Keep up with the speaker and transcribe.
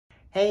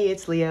Hey,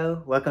 it's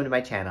Leo. Welcome to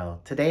my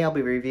channel. Today I'll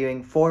be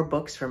reviewing 4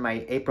 books from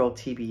my April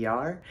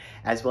TBR,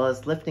 as well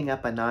as lifting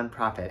up a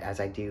nonprofit as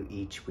I do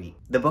each week.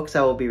 The books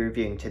I will be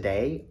reviewing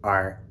today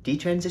are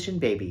Detransition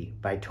Baby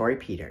by Torrey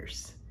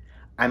Peters,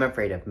 I'm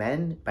Afraid of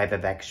Men by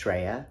Vivek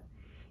Shraya,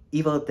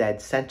 Evil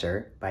Dead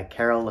Center by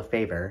Carole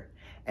laFavor,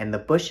 and The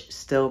Bush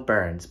Still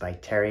Burns by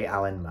Terry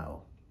Allen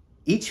Moe.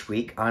 Each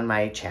week on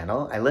my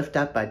channel, I lift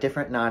up a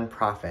different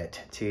nonprofit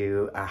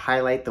to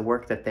highlight the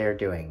work that they're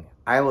doing.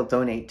 I will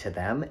donate to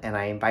them, and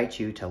I invite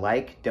you to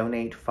like,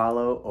 donate,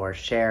 follow, or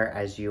share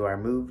as you are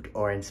moved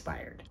or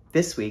inspired.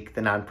 This week,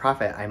 the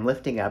nonprofit I'm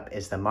lifting up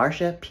is the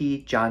Marsha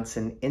P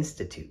Johnson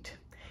Institute.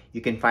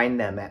 You can find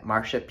them at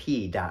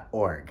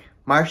marshap.org.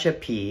 Marsha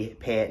P,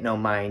 Pay It No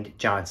Mind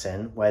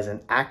Johnson, was an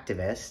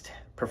activist,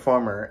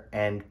 performer,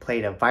 and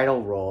played a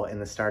vital role in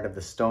the start of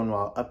the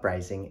Stonewall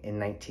Uprising in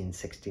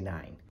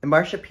 1969. The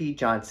Marsha P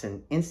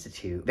Johnson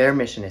Institute, their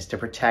mission is to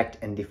protect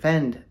and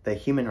defend the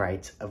human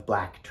rights of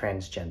Black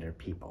transgender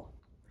people.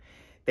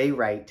 They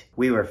write,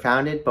 "We were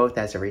founded both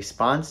as a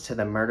response to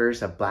the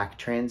murders of Black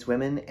trans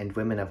women and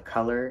women of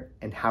color,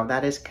 and how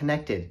that is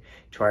connected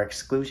to our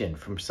exclusion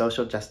from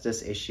social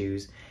justice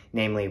issues,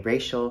 namely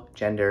racial,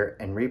 gender,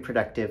 and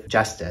reproductive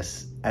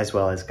justice, as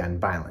well as gun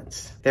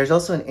violence." There's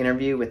also an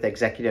interview with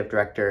Executive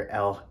Director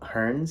Elle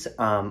Hearns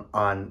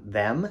on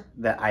them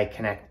that I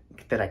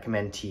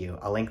commend to you.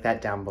 I'll link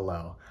that down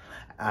below.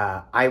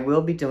 I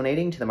will be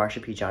donating to the Marsha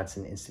P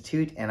Johnson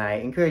Institute, and I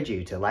encourage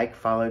you to like,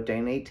 follow,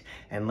 donate,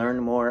 and learn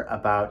more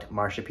about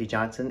Marsha P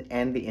Johnson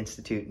and the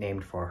institute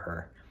named for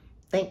her.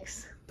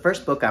 Thanks. The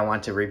first book I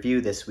want to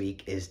review this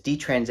week is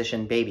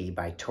Detransition Baby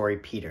by Torrey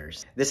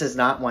Peters. This is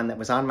not one that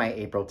was on my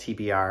April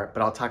TBR,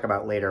 but I'll talk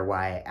about later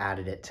why I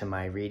added it to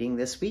my reading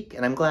this week,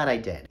 and I'm glad I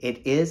did.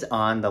 It is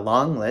on the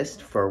long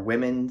list for the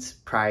Women's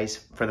Prize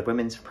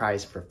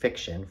for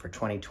Fiction for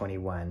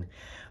 2021,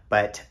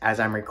 but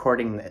as I'm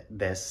recording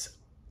this,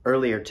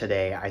 earlier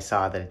today, I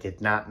saw that it did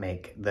not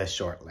make the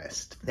short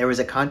list. There was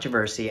a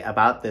controversy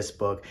about this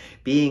book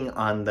being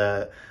on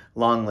the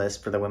long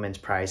list for the Women's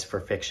Prize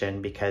for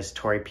Fiction because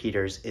Torrey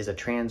Peters is a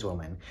trans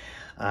woman.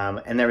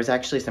 And there was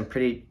actually some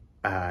pretty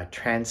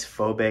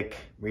transphobic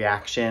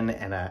reaction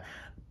and a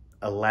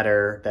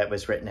letter that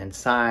was written and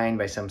signed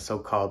by some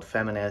so-called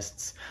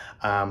feminists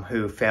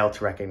who failed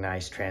to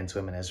recognize trans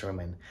women as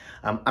women.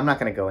 I'm not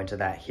going to go into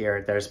that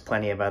here. There's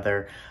plenty of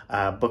other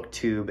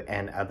booktube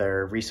and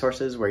other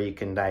resources where you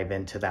can dive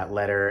into that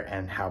letter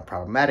and how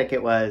problematic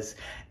it was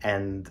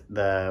and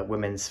the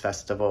Women's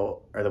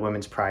Festival or the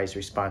Women's Prize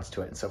response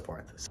to it and so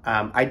forth.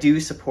 I do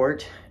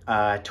support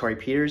Torrey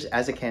Peters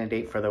as a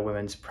candidate for the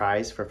Women's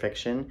Prize for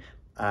Fiction.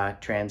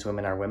 Trans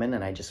women are women,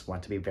 and I just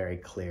want to be very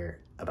clear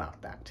about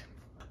that.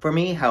 For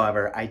me,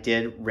 however, I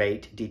did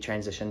rate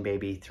Detransition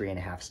Baby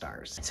 3.5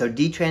 stars. So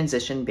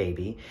Detransition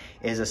Baby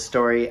is a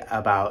story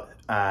about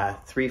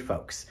 3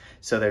 folks.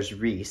 So there's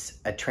Reese,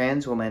 a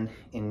trans woman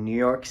in New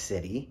York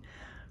City,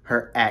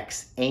 her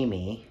ex,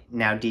 Amy,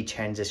 now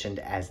detransitioned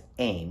as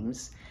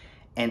Ames,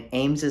 and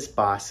Ames's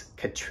boss,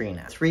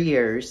 Katrina. 3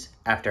 years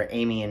after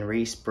Amy and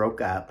Reese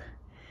broke up,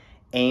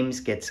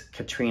 Ames gets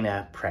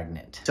Katrina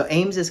pregnant. So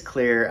Ames is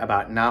clear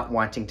about not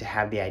wanting to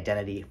have the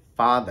identity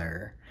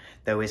father,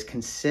 though is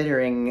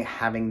considering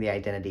having the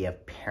identity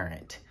of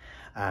parent.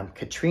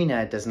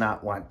 Katrina does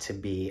not want to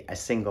be a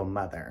single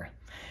mother.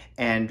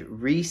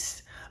 And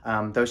Reese,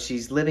 though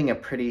she's living a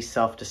pretty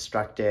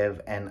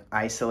self-destructive and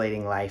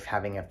isolating life,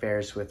 having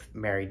affairs with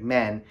married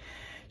men,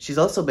 she's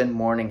also been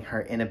mourning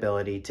her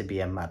inability to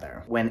be a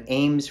mother. When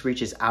Ames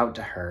reaches out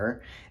to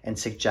her and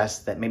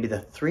suggests that maybe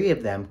the 3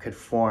 of them could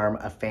form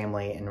a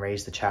family and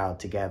raise the child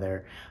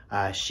together,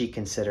 she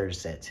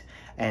considers it.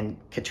 And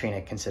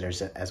Katrina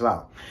considers it as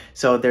well.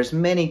 So there's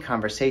many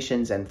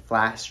conversations and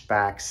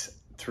flashbacks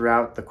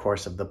throughout the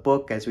course of the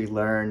book as we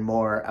learn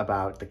more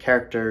about the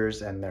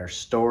characters and their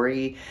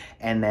story,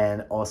 and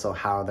then also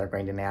how they're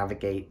going to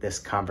navigate this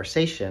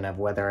conversation of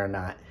whether or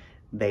not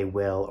they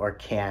will or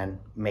can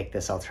make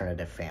this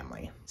alternative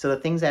family. So the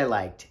things I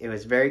liked, it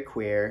was very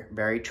queer,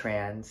 very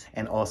trans,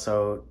 and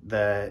also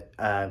the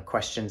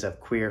questions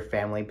of queer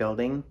family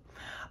building.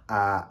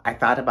 I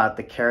thought about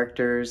the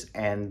characters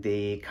and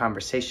the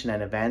conversation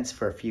and events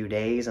for a few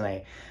days, and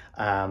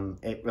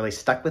it really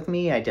stuck with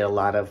me. I did a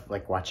lot of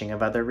watching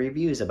of other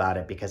reviews about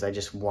it because I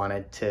just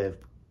wanted to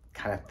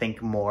kind of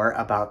think more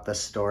about the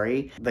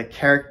story. The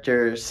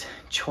characters'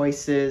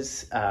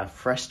 choices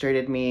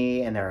frustrated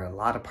me, and there are a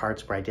lot of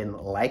parts where I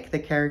didn't like the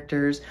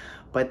characters,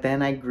 but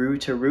then I grew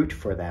to root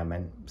for them,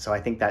 and so I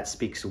think that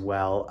speaks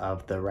well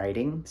of the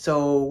writing.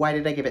 So why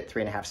did I give it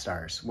 3.5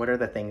 stars? What are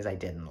the things I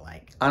didn't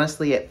like?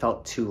 Honestly, it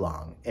felt too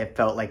long. It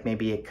felt like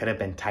maybe it could have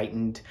been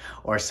tightened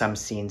or some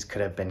scenes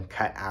could have been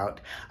cut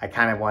out. I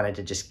kind of wanted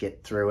to just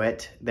get through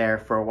it there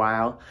for a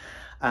while.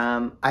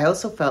 I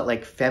also felt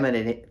like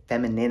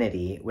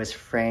femininity was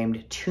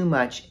framed too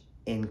much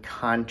in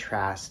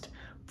contrast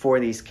for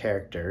these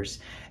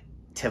characters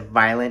to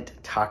violent,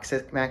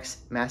 toxic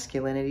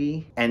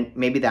masculinity. And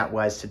maybe that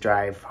was to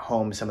drive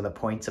home some of the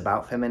points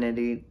about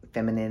femininity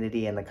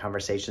femininity in the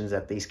conversations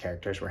that these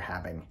characters were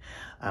having.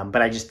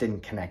 But I just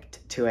didn't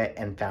connect to it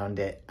and found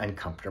it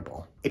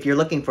uncomfortable. If you're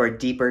looking for a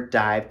deeper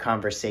dive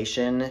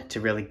conversation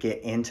to really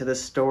get into the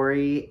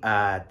story,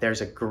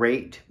 there's a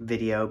great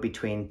video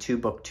between two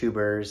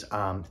booktubers,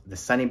 the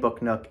Sunny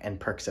Book Nook and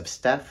Perks of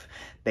Steph.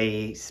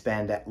 They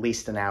spend at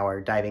least an hour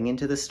diving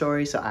into the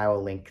story, so I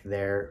will link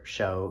their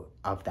show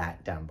of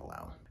that down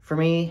below. For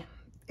me,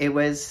 it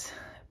was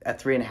a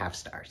 3.5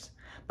 stars.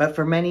 But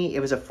for many,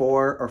 it was a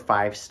 4 or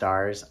 5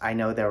 stars. I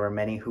know there were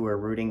many who were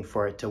rooting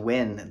for it to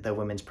win the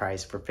Women's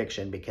Prize for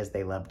Fiction because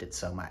they loved it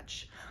so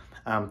much.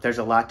 There's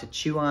a lot to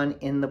chew on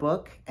in the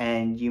book,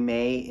 and you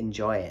may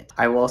enjoy it.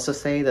 I will also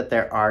say that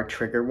there are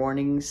trigger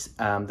warnings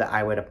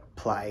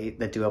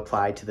that do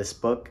apply to this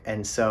book,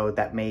 and so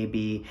that may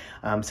be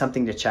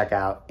something to check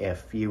out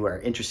if you are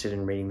interested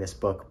in reading this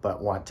book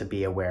but want to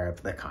be aware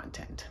of the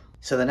content.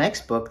 So the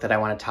next book that I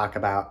want to talk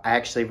about, I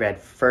actually read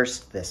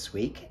first this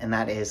week, and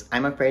that is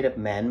I'm Afraid of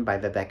Men by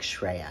Vivek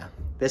Shraya.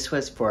 This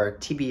was for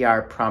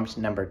TBR prompt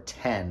number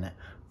 10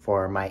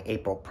 for my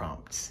April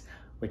prompts,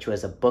 which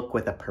was a book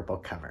with a purple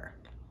cover.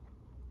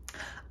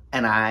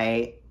 And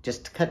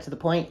just to cut to the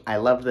point, I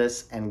love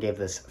this and gave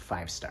this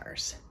 5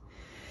 stars.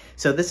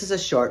 So this is a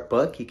short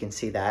book, you can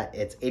see that.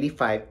 It's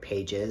 85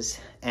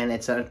 pages, and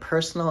it's a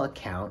personal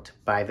account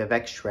by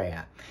Vivek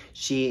Shraya.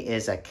 She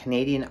is a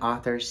Canadian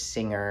author,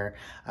 singer,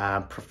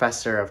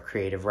 professor of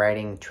creative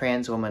writing,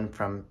 trans woman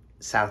from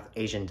South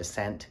Asian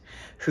descent,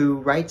 who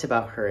writes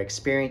about her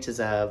experiences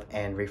of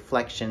and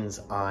reflections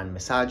on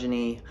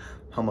misogyny,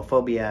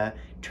 homophobia,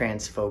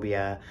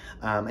 transphobia,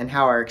 and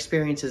how our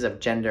experiences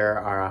of gender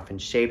are often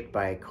shaped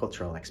by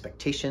cultural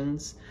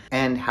expectations,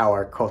 and how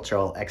our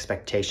cultural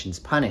expectations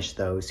punish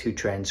those who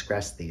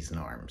transgress these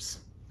norms.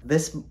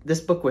 This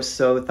book was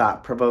so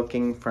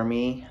thought-provoking for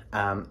me,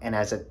 and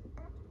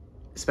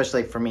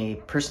especially for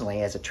me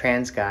personally as a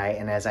trans guy,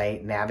 and as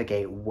I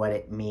navigate what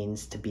it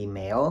means to be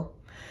male.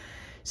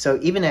 So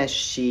even as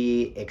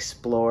she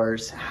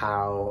explores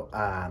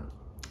how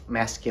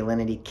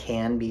masculinity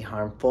can be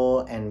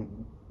harmful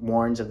and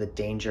warns of the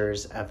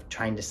dangers of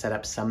trying to set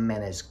up some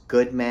men as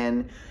good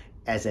men,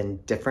 as in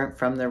different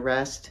from the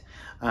rest,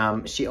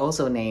 she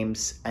also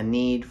names a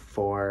need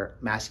for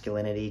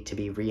masculinity to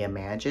be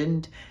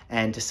reimagined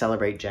and to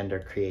celebrate gender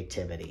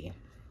creativity.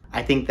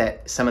 I think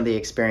that some of the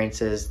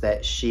experiences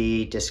that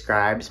she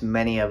describes,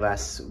 many of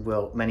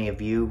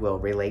you will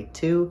relate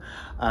to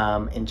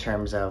in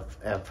terms of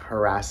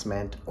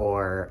harassment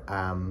or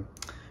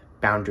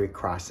boundary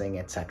crossing,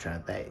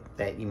 etc.,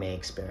 that you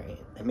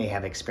may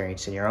have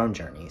experienced in your own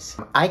journeys.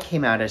 I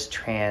came out as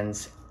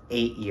trans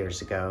 8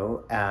 years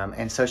ago,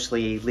 and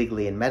socially,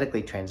 legally, and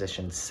medically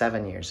transitioned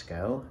 7 years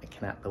ago. I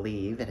cannot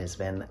believe it has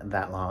been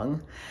that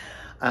long.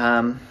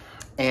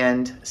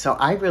 And so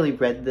I really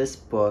read this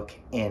book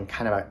in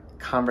kind of a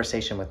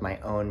conversation with my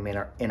own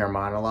inner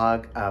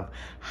monologue of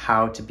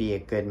how to be a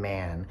good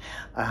man,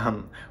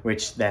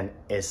 which then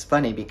is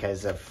funny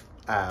because of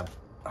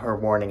her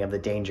warning of the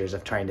dangers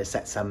of trying to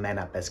set some men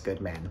up as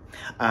good men.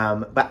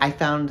 But I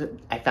found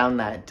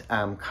that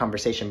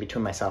conversation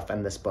between myself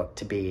and this book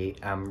to be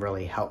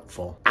really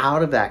helpful.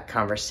 Out of that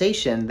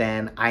conversation,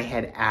 then I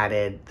had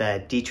added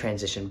the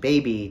Detransition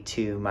baby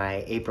to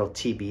my April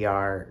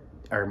TBR,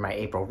 or my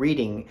April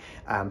reading,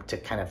 to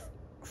kind of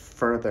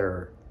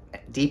further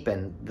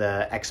deepen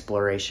the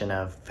exploration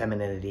of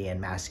femininity and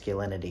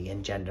masculinity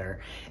and gender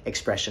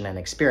expression and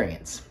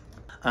experience.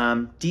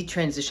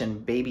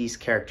 Detransition babies'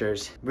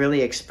 characters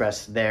really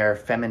express their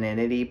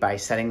femininity by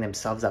setting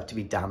themselves up to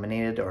be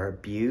dominated or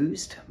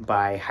abused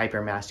by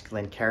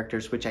hypermasculine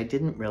characters, which I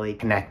didn't really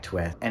connect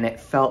with. And it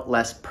felt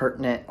less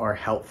pertinent or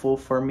helpful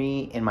for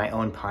me in my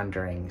own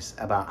ponderings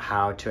about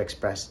how to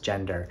express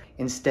gender.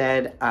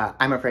 Instead,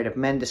 I'm Afraid of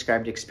Men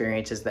described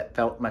experiences that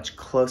felt much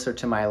closer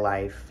to my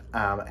life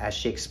as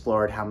she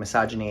explored how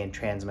misogyny and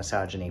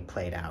transmisogyny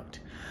played out.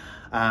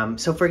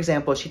 So for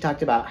example, she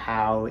talked about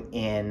how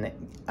in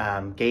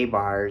gay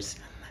bars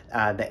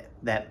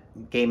that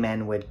gay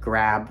men would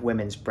grab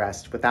women's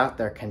breasts without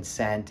their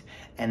consent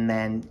and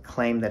then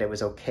claim that it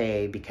was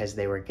okay because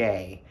they were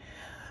gay.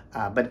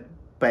 But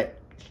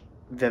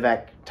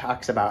Vivek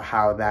talks about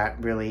how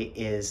that really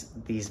is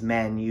these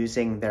men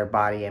using their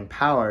body and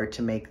power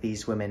to make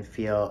these women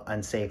feel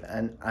unsafe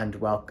and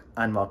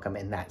unwelcome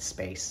in that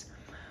space.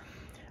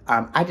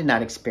 I did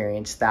not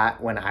experience that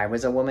when I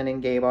was a woman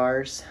in gay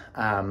bars.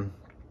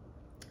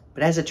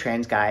 But as a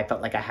trans guy, I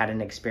felt like I had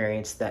an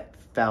experience that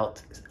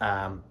felt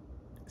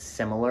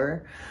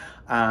similar.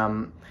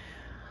 I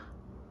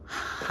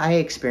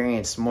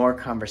experienced more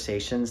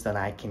conversations than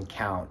I can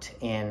count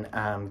in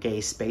gay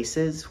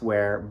spaces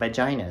where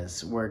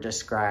vaginas were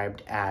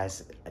described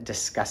as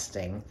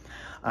disgusting,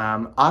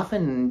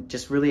 often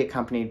just really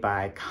accompanied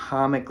by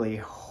comically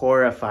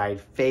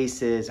horrified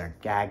faces or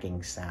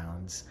gagging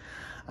sounds.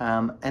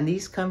 And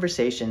these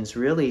conversations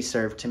really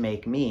served to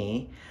make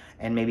me,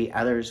 and maybe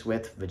others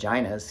with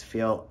vaginas,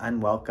 feel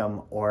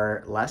unwelcome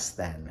or less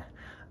than,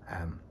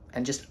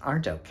 and just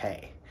aren't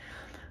okay.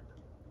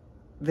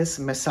 this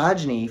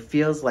misogyny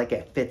feels like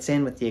it fits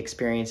in with the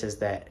experiences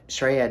that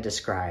Shraya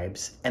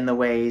describes and the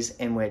ways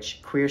in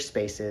which queer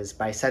spaces,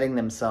 by setting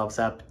themselves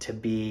up to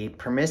be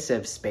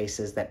permissive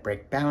spaces that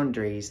break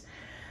boundaries,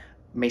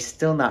 may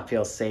still not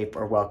feel safe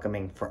or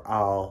welcoming for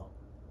all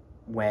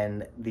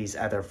when these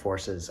other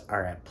forces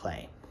are at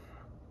play.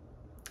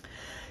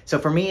 So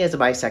for me as a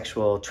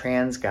bisexual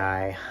trans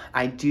guy,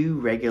 I do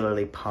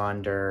regularly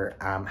ponder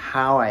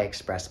how I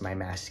express my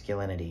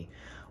masculinity.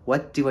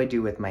 What do I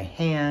do with my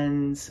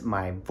hands,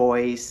 my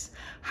voice?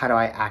 How do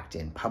I act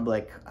in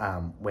public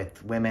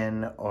with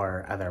women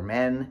or other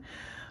men?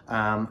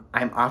 I'm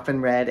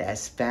often read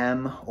as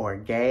femme or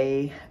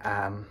gay,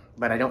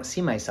 but I don't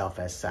see myself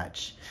as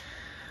such.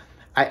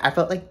 I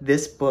felt like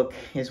this book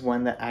is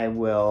one that I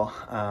will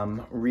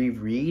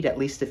reread at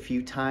least a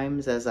few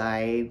times as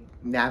I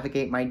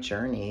navigate my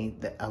journey,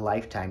 a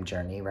lifetime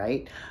journey,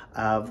 right,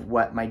 of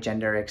what my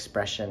gender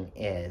expression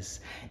is,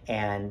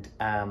 and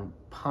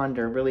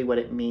ponder really what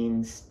it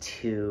means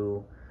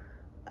to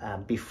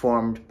be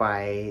formed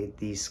by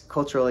these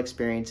cultural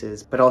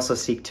experiences, but also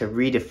seek to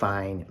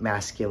redefine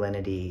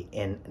masculinity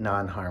in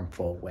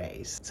non-harmful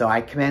ways. So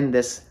I commend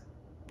this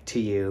to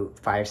you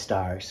 5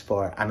 stars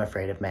for I'm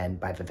Afraid of Men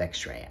by Vivek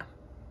Shraya.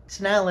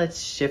 So now let's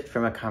shift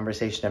from a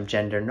conversation of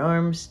gender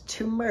norms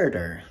to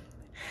murder.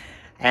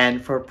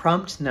 And for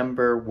prompt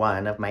number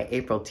 1 of my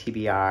April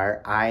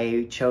TBR,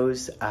 I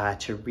chose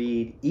to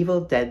read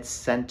Evil Dead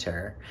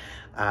Center,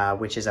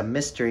 which is a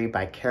mystery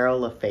by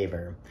Carole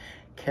laFavor.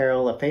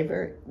 Carole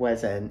laFavor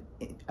was an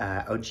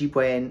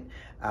Ojibwe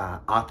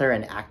author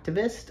and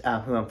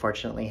activist who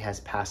unfortunately has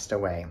passed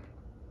away.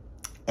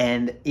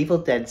 And Evil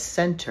Dead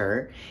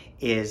Center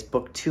is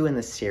book 2 in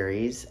the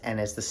series and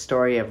is the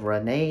story of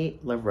Renee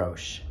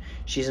LaRoche.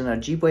 She's an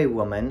Ojibwe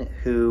woman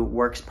who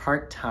works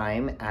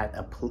part-time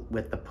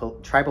with the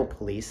tribal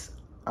police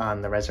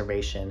on the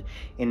reservation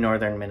in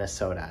northern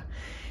Minnesota.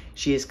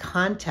 She is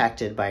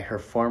contacted by her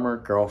former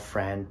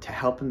girlfriend to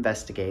help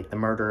investigate the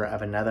murder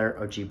of another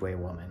Ojibwe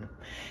woman,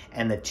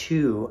 and the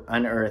two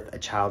unearth a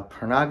child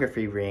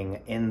pornography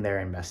ring in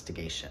their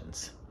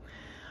investigations.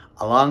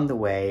 Along the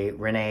way,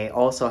 Renee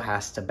also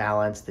has to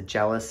balance the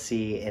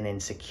jealousy and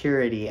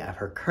insecurity of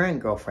her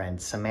current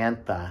girlfriend,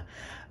 Samantha,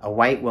 a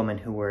white woman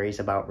who worries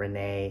about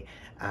Renee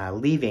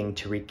leaving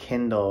to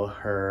rekindle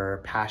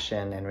her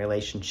passion and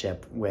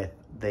relationship with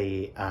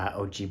the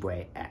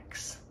Ojibwe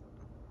ex.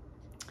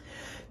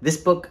 This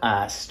book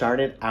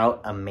started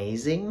out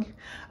amazing.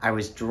 I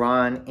was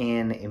drawn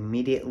in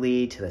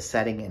immediately to the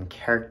setting and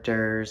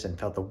characters and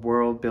felt the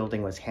world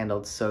building was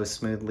handled so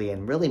smoothly,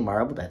 and really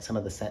marveled at some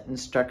of the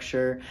sentence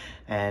structure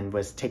and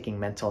was taking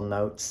mental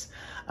notes.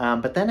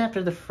 But then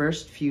after the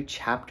first few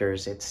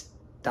chapters, it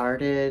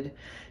started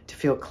to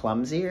feel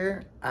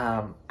clumsier.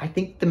 I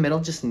think the middle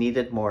just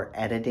needed more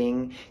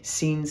editing.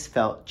 Scenes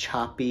felt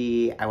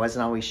choppy. I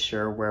wasn't always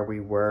sure where we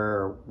were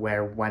or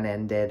where one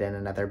ended and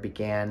another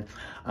began.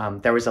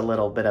 There was a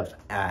little bit of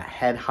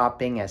head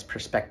hopping as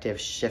perspective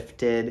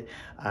shifted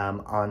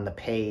on the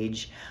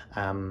page,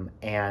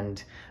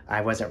 and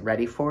I wasn't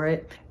ready for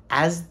it.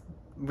 As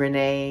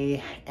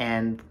Renee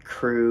and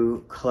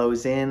crew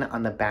close in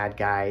on the bad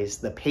guys,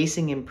 the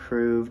pacing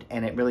improved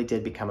and it really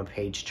did become a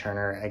page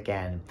turner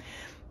again.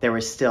 There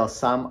was still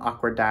some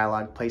awkward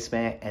dialogue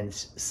placement and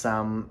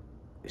some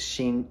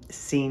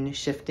scene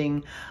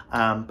shifting,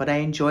 but I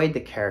enjoyed the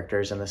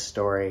characters and the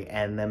story,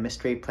 and the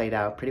mystery played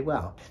out pretty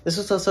well. This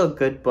was also a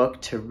good book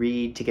to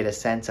read to get a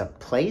sense of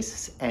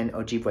place and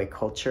Ojibwe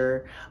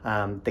culture.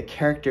 The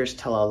characters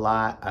tell a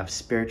lot of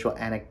spiritual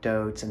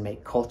anecdotes and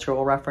make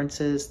cultural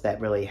references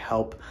that really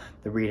help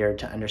the reader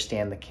to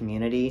understand the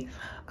community.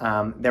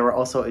 There were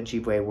also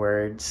Ojibwe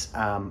words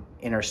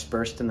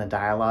interspersed in the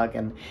dialogue,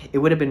 and it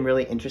would have been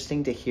really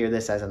interesting to hear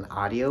this as an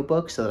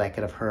audiobook so that I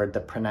could have heard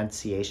the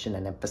pronunciation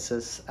and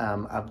emphasis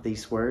of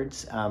these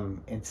words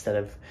instead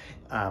of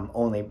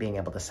only being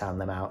able to sound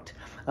them out.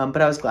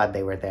 But I was glad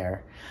they were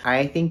there.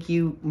 I think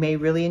you may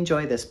really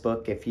enjoy this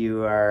book if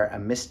you are a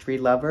mystery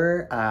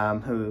lover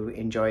who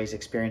enjoys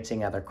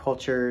experiencing other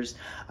cultures.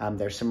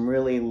 There's some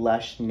really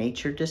lush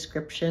nature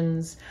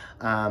descriptions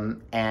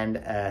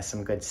and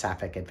some good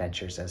sapphic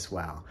adventures as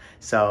well.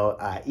 So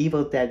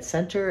Evil Dead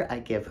Center, I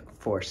give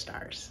 4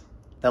 stars.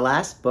 The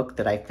last book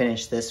that I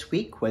finished this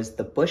week was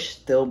The Bush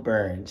Still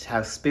Burns,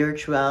 How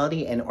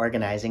Spirituality and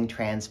Organizing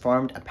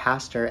Transformed a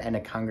Pastor and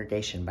a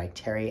Congregation by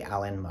Terry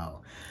Allen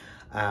Moe.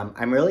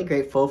 I'm really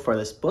grateful for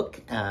this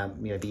book,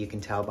 maybe you can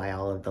tell by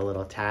all of the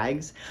little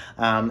tags,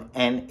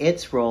 and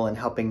its role in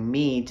helping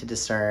me to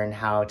discern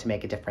how to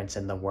make a difference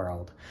in the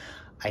world.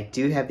 I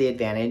do have the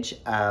advantage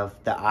of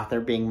the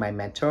author being my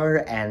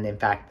mentor, and in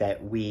fact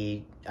that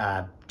we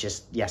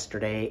just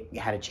yesterday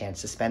had a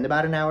chance to spend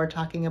about an hour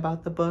talking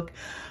about the book.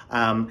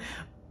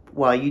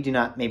 while you do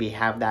not maybe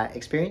have that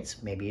experience,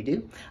 maybe you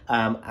do,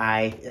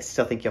 I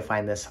still think you'll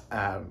find this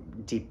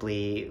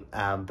deeply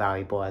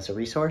valuable as a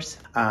resource.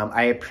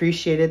 I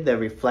appreciated the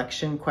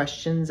reflection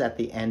questions at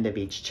the end of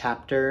each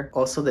chapter.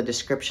 Also the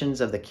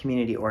descriptions of the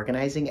community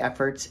organizing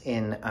efforts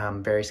in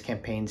various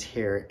campaigns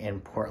here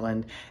in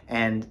Portland,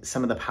 and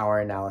some of the power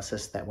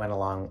analysis that went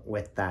along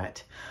with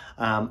that.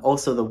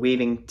 Also the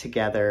weaving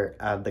together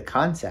of the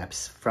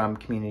concepts from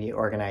community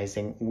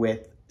organizing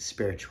with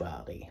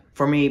spirituality.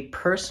 For me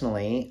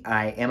personally,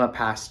 I am a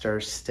pastor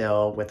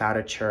still without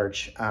a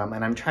church,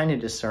 and I'm trying to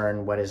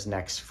discern what is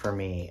next for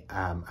me.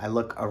 I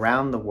look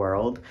around the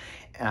world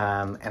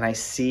and I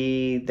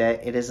see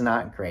that it is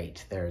not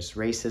great. There's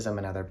racism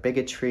and other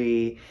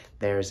bigotry,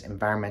 there's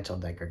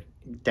environmental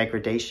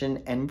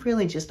degradation, and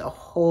really just a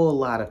whole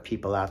lot of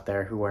people out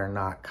there who are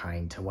not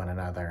kind to one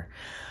another.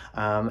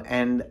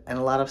 And a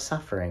lot of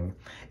suffering.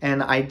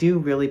 And I do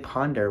really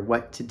ponder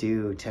what to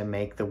do to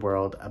make the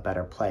world a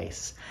better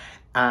place.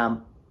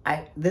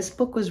 This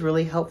book was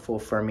really helpful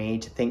for me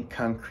to think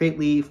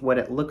concretely what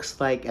it looks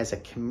like as a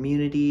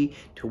community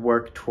to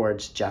work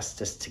towards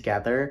justice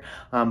together,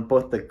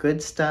 both the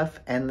good stuff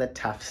and the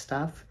tough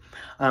stuff,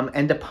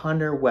 and to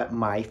ponder what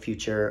my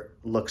future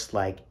looks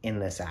like in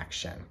this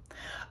action.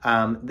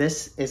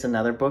 This is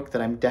another book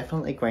that I'm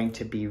definitely going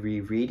to be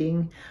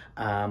rereading.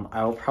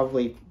 I will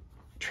probably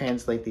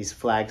translate these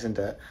flags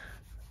into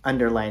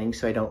underlining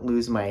so I don't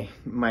lose my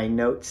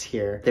notes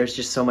here. There's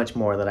just so much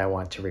more that I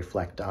want to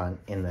reflect on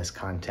in this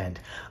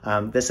content.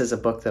 This is a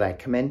book that I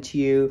commend to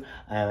you,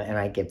 and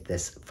I give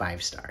this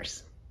 5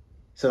 stars.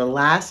 So the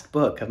last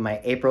book of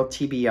my April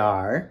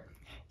TBR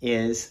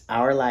is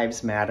Our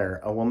Lives Matter,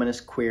 A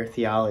Womanist Queer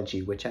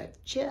Theology, which I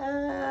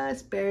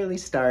just barely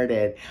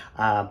started,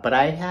 but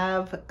I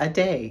have a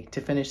day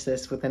to finish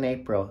this within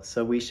April,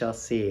 so we shall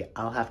see.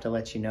 I'll have to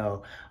let you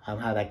know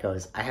how that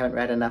goes. I haven't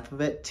read enough of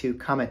it to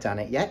comment on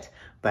it yet,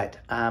 but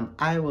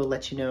I will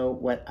let you know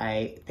what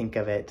I think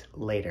of it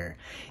later.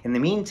 In the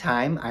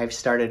meantime, I've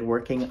started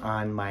working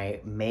on my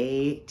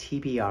May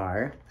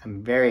TBR.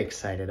 I'm very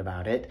excited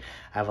about it.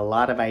 I have a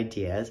lot of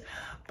ideas,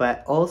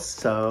 but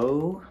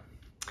also,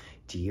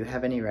 do you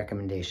have any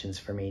recommendations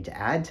for me to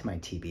add to my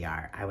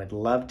TBR? I would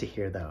love to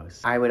hear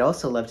those. I would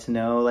also love to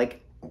know,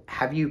 like,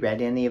 have you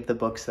read any of the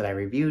books that I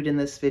reviewed in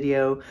this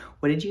video?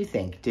 What did you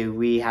think? Do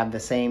we have the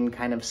same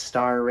kind of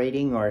star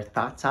rating or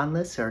thoughts on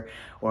this,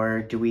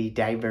 or do we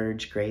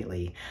diverge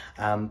greatly?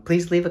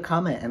 Please leave a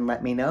comment and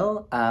let me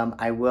know.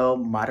 I will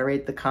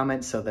moderate the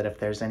comments so that if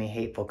there's any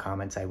hateful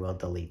comments, I will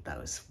delete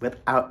those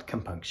without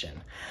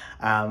compunction.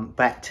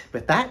 But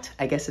with that,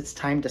 I guess it's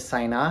time to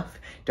sign off.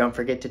 Don't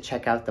forget to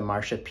check out the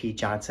Marsha P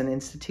Johnson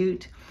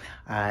Institute.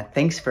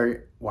 Thanks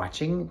for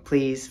watching.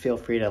 Please feel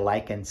free to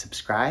like and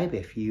subscribe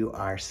if you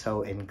are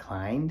so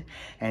inclined.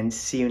 And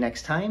see you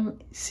next time.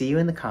 See you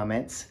in the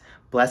comments.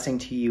 Blessing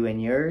to you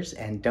and yours.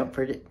 And don't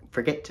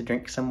forget to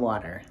drink some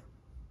water.